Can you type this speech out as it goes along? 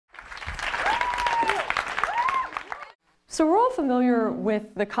So we're all familiar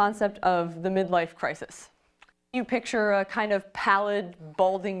with the concept of the midlife crisis. You picture a kind of pallid,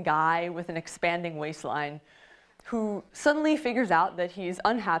 balding guy with an expanding waistline who suddenly figures out that he's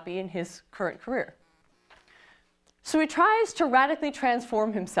unhappy in his current career. So he tries to radically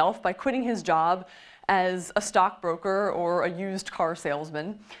transform himself by quitting his job as a stockbroker or a used car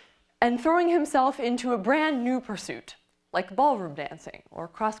salesman and throwing himself into a brand new pursuit, like ballroom dancing or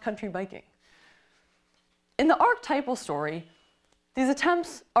cross-country biking. In the archetypal story, these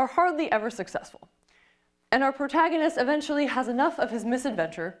attempts are hardly ever successful, and our protagonist eventually has enough of his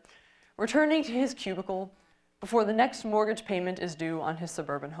misadventure, returning to his cubicle before the next mortgage payment is due on his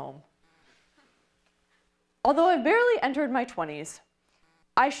suburban home. Although I've barely entered my 20s,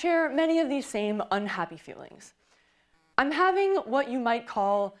 I share many of these same unhappy feelings. I'm having what you might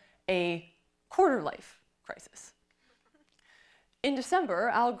call a quarter-life crisis. In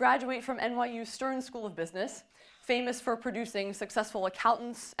December, I'll graduate from NYU Stern School of Business, famous for producing successful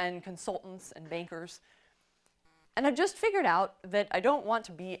accountants and consultants and bankers. And I've just figured out that I don't want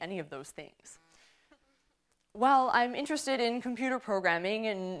to be any of those things. While I'm interested in computer programming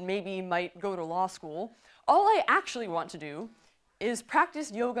and maybe might go to law school, all I actually want to do is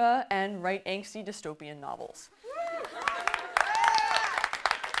practice yoga and write angsty dystopian novels.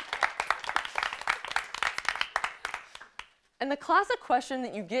 And the classic question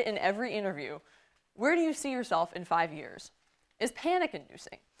that you get in every interview, where do you see yourself in 5 years, is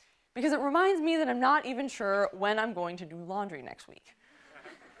panic-inducing, because it reminds me that I'm not even sure when I'm going to do laundry next week.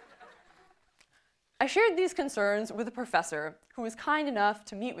 I shared these concerns with a professor who was kind enough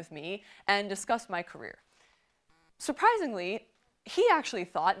to meet with me and discuss my career. Surprisingly, he actually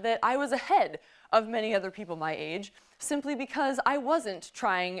thought that I was ahead of many other people my age, simply because I wasn't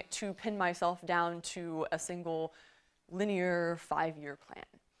trying to pin myself down to a single linear 5-year plan.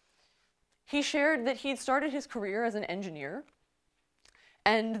 He shared that he'd started his career as an engineer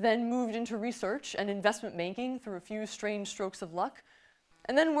and then moved into research and investment banking through a few strange strokes of luck,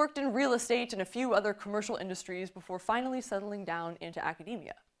 and then worked in real estate and a few other commercial industries before finally settling down into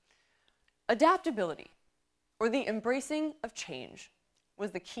academia. Adaptability, or the embracing of change,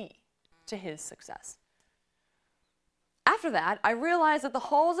 was the key to his success. After that, I realized that the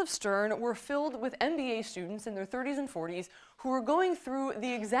halls of Stern were filled with MBA students in their 30s and 40s who were going through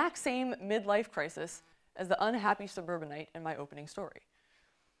the exact same midlife crisis as the unhappy suburbanite in my opening story.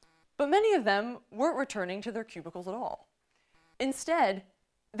 But many of them weren't returning to their cubicles at all. Instead,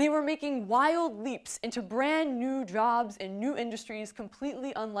 they were making wild leaps into brand new jobs in new industries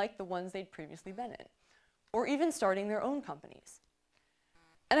completely unlike the ones they'd previously been in, or even starting their own companies.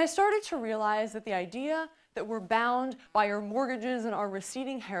 And I started to realize that the idea that we're bound by our mortgages and our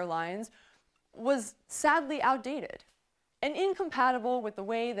receding hairlines was sadly outdated and incompatible with the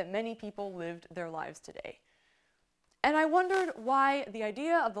way that many people lived their lives today. And I wondered why the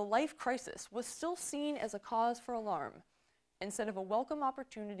idea of the life crisis was still seen as a cause for alarm instead of a welcome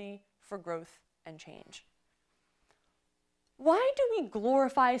opportunity for growth and change. Why do we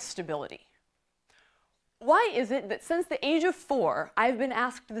glorify stability? Why is it that since the age of 4, I've been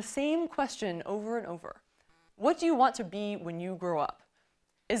asked the same question over and over? What do you want to be when you grow up?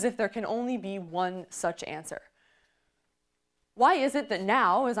 As if there can only be one such answer. Why is it that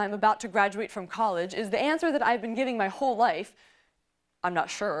now, as I'm about to graduate from college, is the answer that I've been giving my whole life, I'm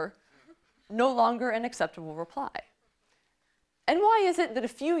not sure, no longer an acceptable reply? And why is it that a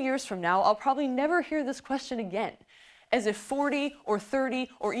few years from now, I'll probably never hear this question again, as if 40 or 30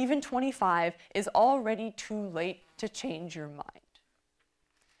 or even 25 is already too late to change your mind?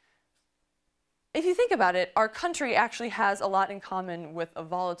 If you think about it, our country actually has a lot in common with a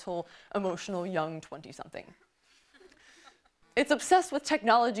volatile, emotional young 20-something. It's obsessed with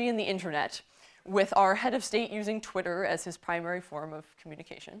technology and the internet, with our head of state using Twitter as his primary form of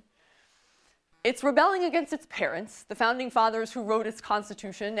communication. It's rebelling against its parents, the founding fathers who wrote its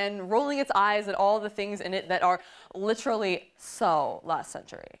Constitution, and rolling its eyes at all the things in it that are literally so last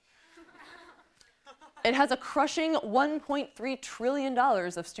century. It has a crushing $1.3 trillion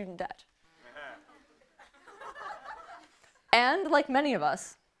of student debt. And, like many of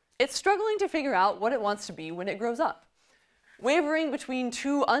us, it's struggling to figure out what it wants to be when it grows up, wavering between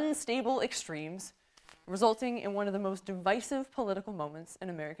two unstable extremes, resulting in one of the most divisive political moments in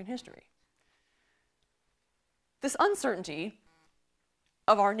American history. This uncertainty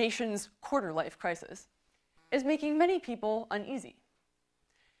of our nation's quarter-life crisis is making many people uneasy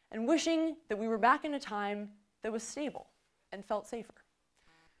and wishing that we were back in a time that was stable and felt safer.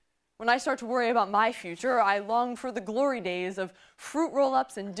 When I start to worry about my future, I long for the glory days of fruit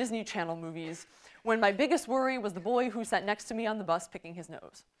roll-ups and Disney Channel movies, when my biggest worry was the boy who sat next to me on the bus picking his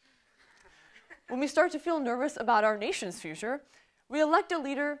nose. When we start to feel nervous about our nation's future, we elect a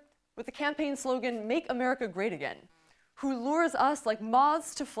leader with the campaign slogan, "Make America Great Again," who lures us like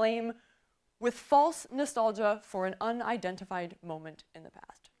moths to flame with false nostalgia for an unidentified moment in the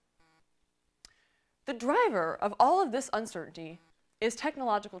past. The driver of all of this uncertainty is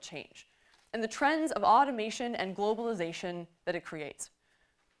technological change and the trends of automation and globalization that it creates.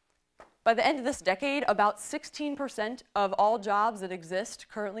 By the end of this decade, about 16% of all jobs that exist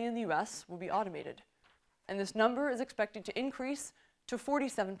currently in the US will be automated, and this number is expected to increase to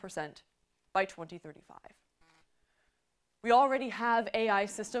 47% by 2035. We already have AI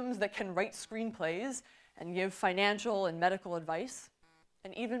systems that can write screenplays and give financial and medical advice,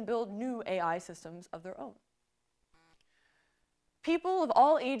 and even build new AI systems of their own. People of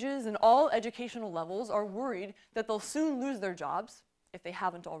all ages and all educational levels are worried that they'll soon lose their jobs, if they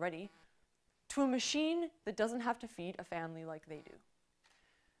haven't already, to a machine that doesn't have to feed a family like they do.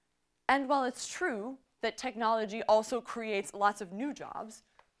 And while it's true that technology also creates lots of new jobs,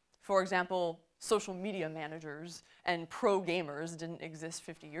 for example, social media managers and pro gamers didn't exist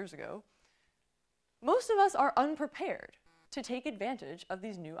 50 years ago, most of us are unprepared to take advantage of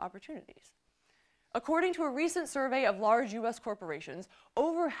these new opportunities. According to a recent survey of large US corporations,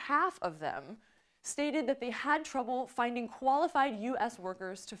 over half of them stated that they had trouble finding qualified US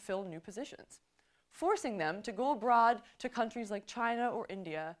workers to fill new positions, forcing them to go abroad to countries like China or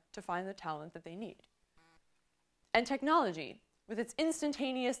India to find the talent that they need. And technology, with its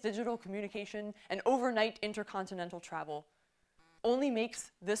instantaneous digital communication and overnight intercontinental travel, only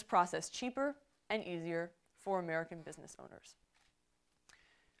makes this process cheaper and easier for American business owners.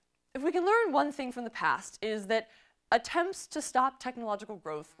 If we can learn one thing from the past, is that attempts to stop technological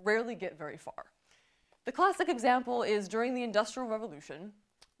growth rarely get very far. The classic example is during the Industrial Revolution,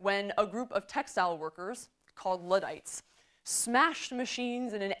 when a group of textile workers, called Luddites, smashed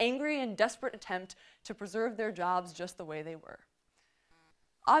machines in an angry and desperate attempt to preserve their jobs just the way they were.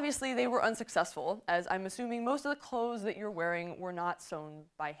 Obviously, they were unsuccessful, as I'm assuming most of the clothes that you're wearing were not sewn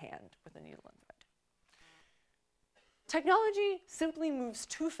by hand with a needle and thread. Technology simply moves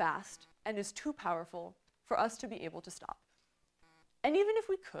too fast and is too powerful for us to be able to stop. And even if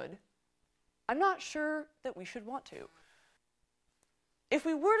we could, I'm not sure that we should want to. If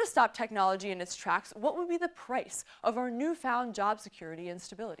we were to stop technology in its tracks, what would be the price of our newfound job security and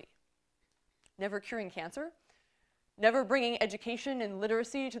stability? Never curing cancer? Never bringing education and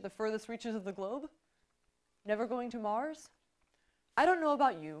literacy to the furthest reaches of the globe? Never going to Mars? I don't know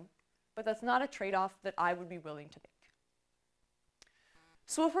about you, but that's not a trade-off that I would be willing to make.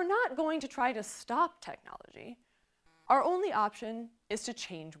 So if we're not going to try to stop technology, our only option is to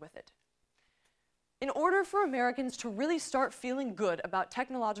change with it. In order for Americans to really start feeling good about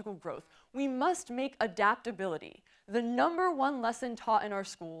technological growth, we must make adaptability the #1 lesson taught in our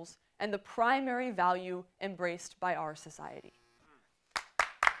schools and the primary value embraced by our society.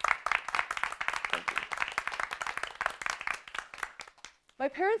 Thank you. My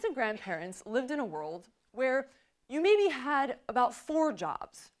parents and grandparents lived in a world where you maybe had about 4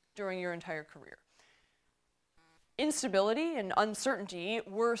 jobs during your entire career. Instability and uncertainty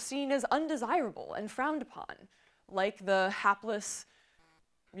were seen as undesirable and frowned upon, like the hapless,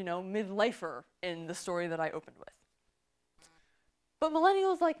 midlifer in the story that I opened with. But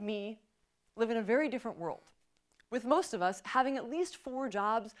millennials like me live in a very different world, with most of us having at least 4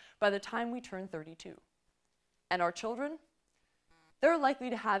 jobs by the time we turn 32. And our children, they're likely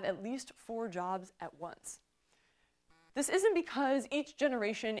to have at least 4 jobs at once. This isn't because each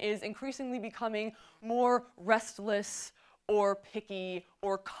generation is increasingly becoming more restless or picky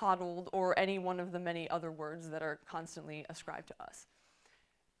or coddled or any one of the many other words that are constantly ascribed to us.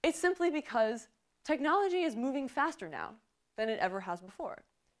 It's simply because technology is moving faster now than it ever has before,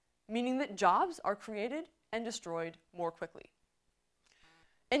 meaning that jobs are created and destroyed more quickly.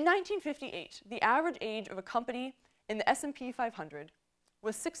 In 1958, the average age of a company in the S&P 500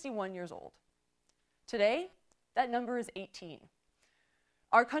 was 61 years old. Today, that number is 18.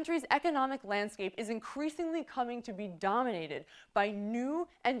 Our country's economic landscape is increasingly coming to be dominated by new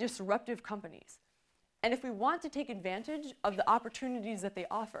and disruptive companies. And if we want to take advantage of the opportunities that they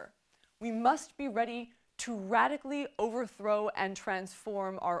offer, we must be ready to radically overthrow and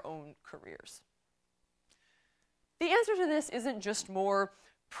transform our own careers. The answer to this isn't just more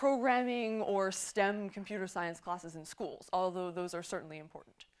programming or STEM computer science classes in schools, although those are certainly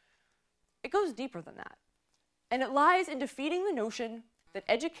important. It goes deeper than that. And it lies in defeating the notion that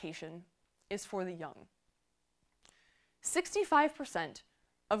education is for the young. 65%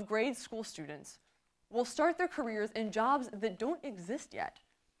 of grade school students will start their careers in jobs that don't exist yet,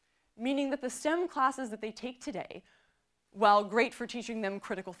 meaning that the STEM classes that they take today while great for teaching them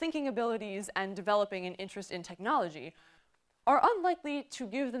critical thinking abilities and developing an interest in technology, are unlikely to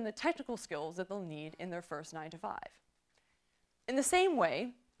give them the technical skills that they'll need in their first 9 to 5. In the same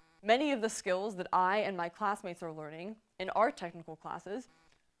way, many of the skills that I and my classmates are learning in our technical classes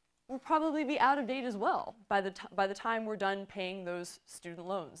will probably be out of date as well by the time we're done paying those student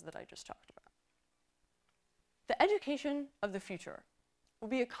loans that I just talked about. The education of the future will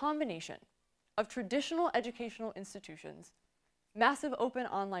be a combination of traditional educational institutions, massive open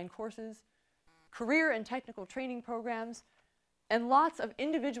online courses, career and technical training programs, and lots of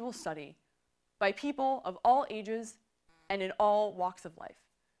individual study by people of all ages and in all walks of life.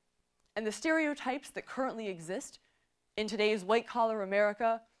 And the stereotypes that currently exist in today's white-collar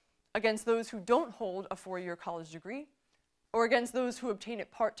America against those who don't hold a 4-year college degree, or against those who obtain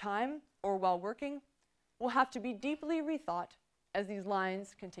it part-time or while working, will have to be deeply rethought as these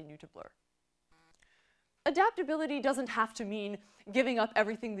lines continue to blur. Adaptability doesn't have to mean giving up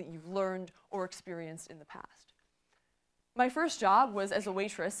everything that you've learned or experienced in the past. My first job was as a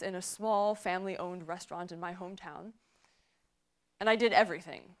waitress in a small family-owned restaurant in my hometown, and I did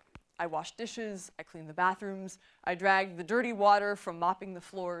everything. I washed dishes, I cleaned the bathrooms, I dragged the dirty water from mopping the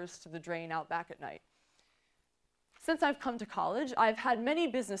floors to the drain out back at night. Since I've come to college, I've had many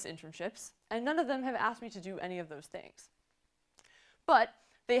business internships, and none of them have asked me to do any of those things. But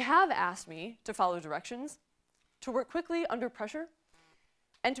they have asked me to follow directions, to work quickly under pressure,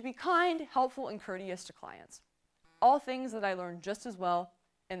 and to be kind, helpful, and courteous to clients. All things that I learned just as well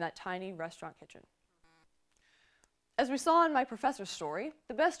in that tiny restaurant kitchen. As we saw in my professor's story,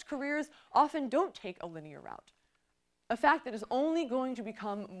 the best careers often don't take a linear route, a fact that is only going to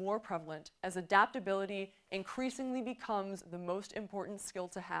become more prevalent as adaptability increasingly becomes the most important skill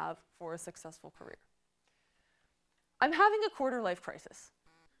to have for a successful career. I'm having a quarter-life crisis,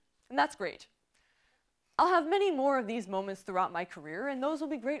 and that's great. I'll have many more of these moments throughout my career, and those will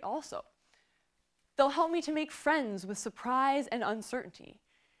be great also. They'll help me to make friends with surprise and uncertainty,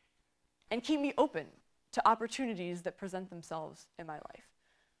 and keep me open to opportunities that present themselves in my life.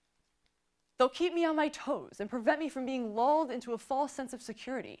 They'll keep me on my toes and prevent me from being lulled into a false sense of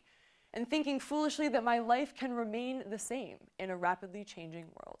security and thinking foolishly that my life can remain the same in a rapidly changing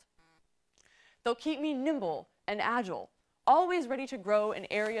world. They'll keep me nimble and agile, always ready to grow in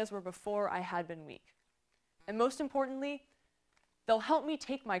areas where before I had been weak. And most importantly, they'll help me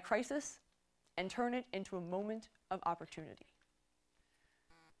take my crisis and turn it into a moment of opportunity.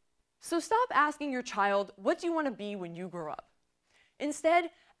 So stop asking your child, what do you want to be when you grow up?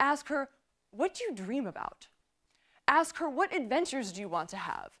 Instead, ask her, what do you dream about? Ask her, what adventures do you want to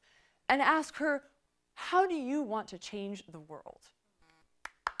have? And ask her, how do you want to change the world?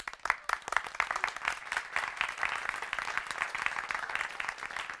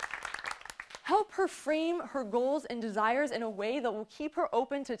 Help her frame her goals and desires in a way that will keep her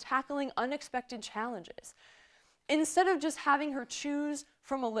open to tackling unexpected challenges, instead of just having her choose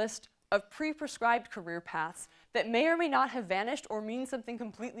from a list of pre-prescribed career paths that may or may not have vanished or mean something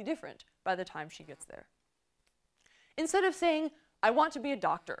completely different by the time she gets there. Instead of saying, I want to be a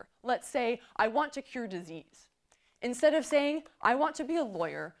doctor, let's say, I want to cure disease. Instead of saying, I want to be a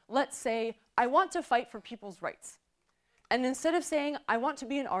lawyer, let's say, I want to fight for people's rights. And instead of saying, I want to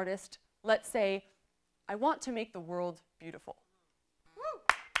be an artist, let's say, I want to make the world beautiful.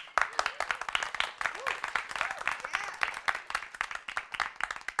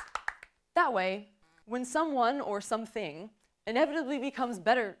 That way, when someone or something inevitably becomes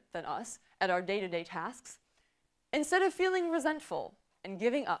better than us at our day-to-day tasks, instead of feeling resentful and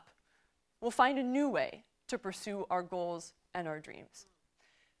giving up, we'll find a new way to pursue our goals and our dreams.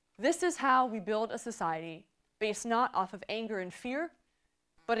 This is how we build a society based not off of anger and fear,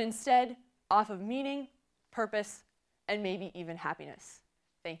 but instead off of meaning, purpose, and maybe even happiness.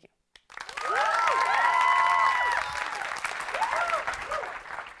 Thank you.